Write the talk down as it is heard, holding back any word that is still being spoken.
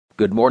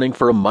Good morning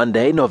for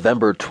Monday,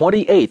 November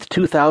 28th,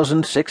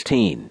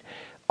 2016.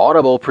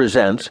 Audible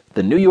presents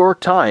the New York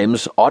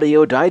Times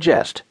Audio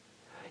Digest.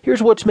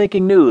 Here's what's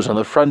making news on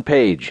the front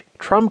page.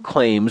 Trump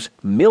claims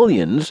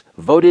millions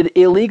voted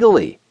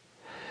illegally.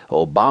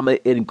 Obama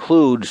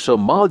includes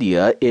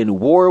Somalia in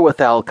war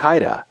with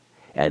al-Qaeda.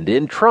 And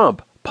in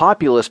Trump,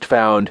 populist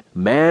found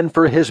man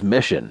for his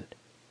mission.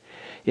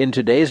 In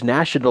today's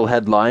national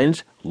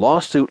headlines,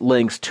 lawsuit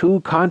links two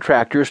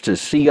contractors to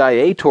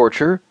CIA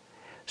torture.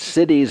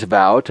 Cities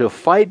vow to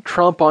fight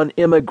Trump on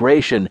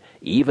immigration,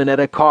 even at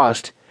a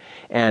cost.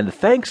 And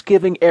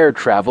Thanksgiving air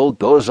travel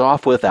goes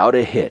off without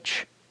a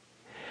hitch.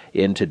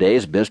 In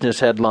today's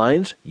business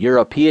headlines,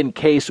 European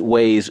case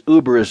weighs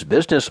Uber's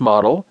business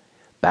model.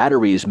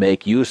 Batteries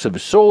make use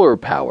of solar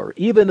power,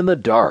 even in the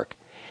dark.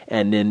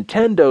 And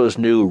Nintendo's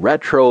new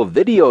retro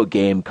video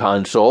game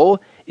console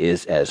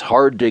is as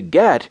hard to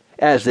get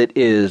as it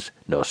is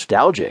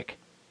nostalgic.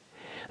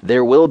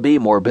 There will be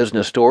more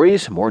business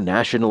stories, more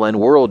national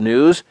and world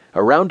news,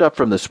 a roundup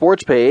from the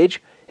sports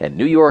page, and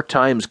New York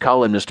Times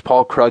columnist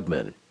Paul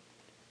Krugman.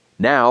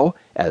 Now,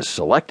 as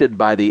selected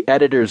by the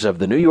editors of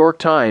the New York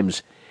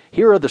Times,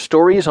 here are the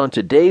stories on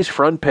today's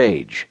front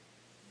page.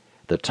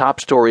 The top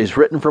stories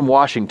written from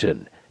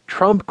Washington.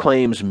 Trump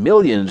claims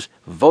millions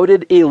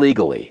voted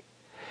illegally.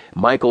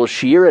 Michael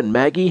Shear and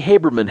Maggie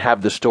Haberman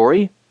have the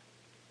story.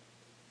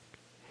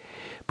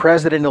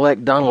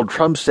 President-elect Donald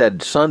Trump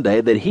said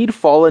Sunday that he'd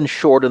fallen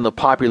short in the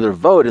popular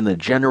vote in the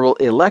general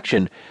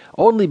election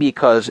only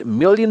because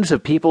millions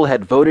of people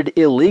had voted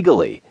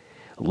illegally,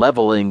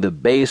 leveling the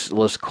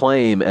baseless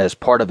claim as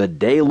part of a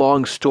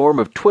day-long storm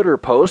of Twitter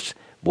posts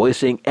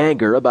voicing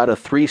anger about a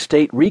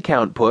three-state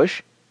recount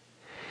push.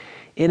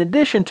 In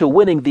addition to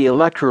winning the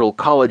Electoral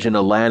College in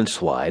a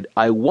landslide,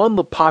 I won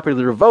the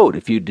popular vote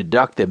if you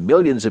deduct the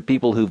millions of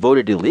people who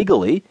voted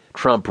illegally,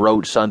 Trump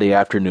wrote Sunday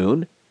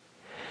afternoon.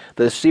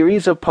 The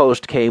series of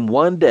posts came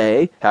one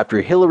day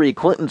after Hillary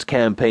Clinton's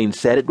campaign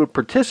said it would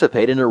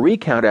participate in a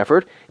recount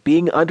effort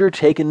being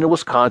undertaken in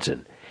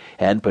Wisconsin,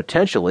 and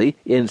potentially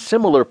in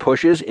similar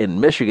pushes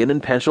in Michigan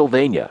and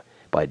Pennsylvania,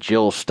 by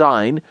Jill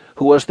Stein,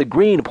 who was the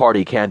Green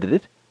Party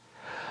candidate.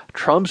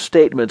 Trump's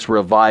statements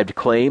revived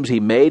claims he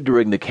made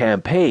during the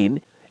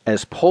campaign,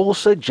 as polls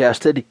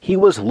suggested he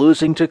was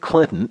losing to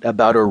Clinton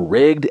about a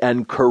rigged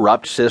and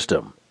corrupt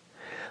system.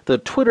 The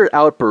Twitter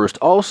outburst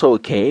also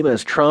came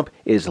as Trump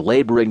is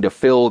laboring to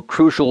fill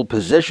crucial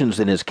positions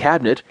in his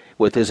cabinet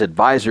with his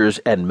advisors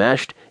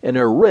enmeshed in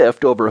a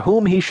rift over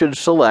whom he should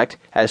select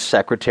as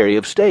Secretary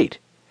of State.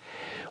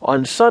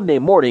 On Sunday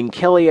morning,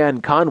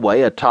 Kellyanne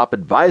Conway, a top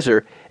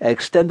advisor,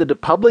 extended a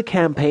public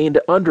campaign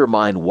to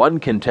undermine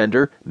one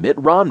contender, Mitt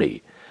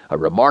Romney, a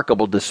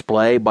remarkable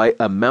display by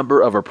a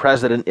member of a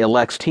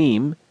president-elect's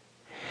team.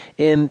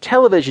 In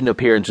television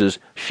appearances,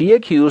 she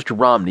accused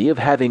Romney of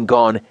having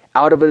gone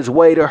out of his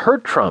way to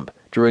hurt Trump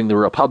during the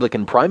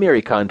Republican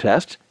primary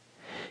contest.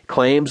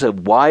 Claims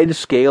of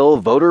wide-scale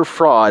voter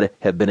fraud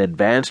have been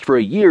advanced for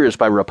years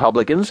by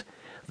Republicans,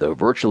 though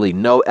virtually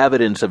no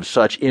evidence of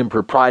such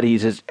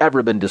improprieties has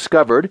ever been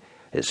discovered,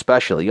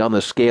 especially on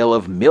the scale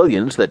of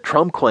millions that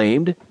Trump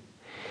claimed.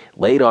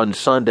 Late on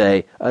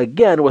Sunday,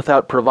 again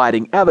without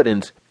providing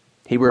evidence,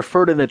 he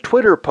referred in a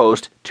Twitter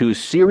post to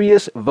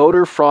serious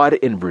voter fraud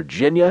in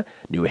Virginia,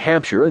 New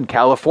Hampshire, and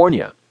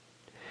California.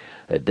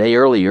 A day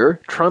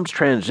earlier, Trump's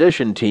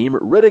transition team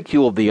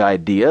ridiculed the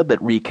idea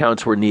that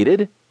recounts were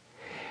needed.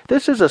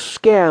 This is a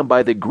scam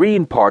by the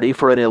Green Party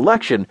for an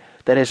election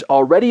that has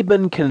already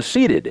been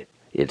conceded,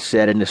 it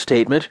said in a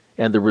statement,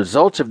 and the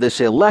results of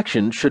this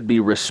election should be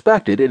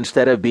respected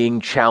instead of being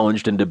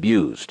challenged and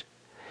abused.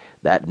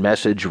 That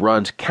message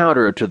runs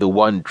counter to the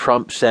one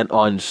Trump sent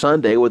on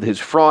Sunday with his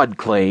fraud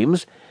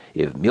claims.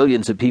 If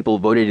millions of people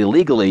voted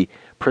illegally,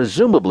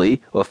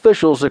 presumably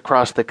officials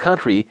across the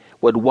country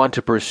would want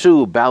to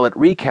pursue ballot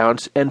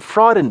recounts and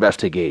fraud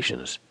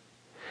investigations.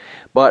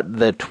 But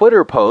the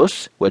Twitter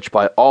posts, which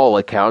by all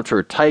accounts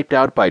are typed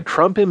out by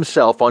Trump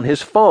himself on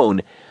his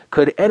phone,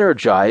 could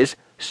energize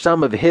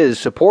some of his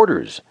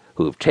supporters,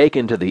 who've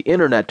taken to the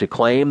internet to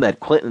claim that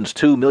Clinton's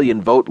 2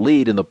 million vote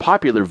lead in the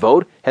popular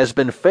vote has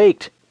been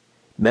faked.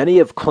 Many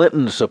of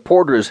Clinton's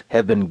supporters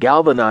have been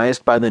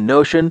galvanized by the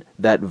notion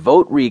that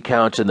vote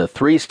recounts in the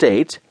three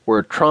states,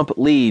 where Trump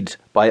leads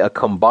by a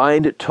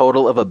combined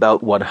total of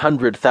about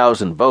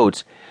 100,000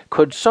 votes,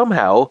 could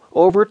somehow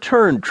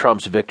overturn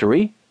Trump's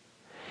victory.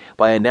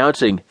 By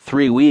announcing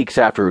 3 weeks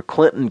after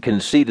Clinton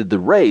conceded the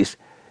race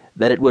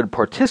that it would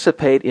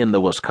participate in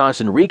the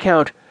Wisconsin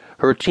recount,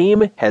 her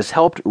team has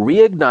helped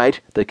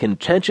reignite the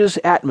contentious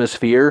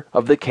atmosphere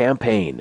of the campaign.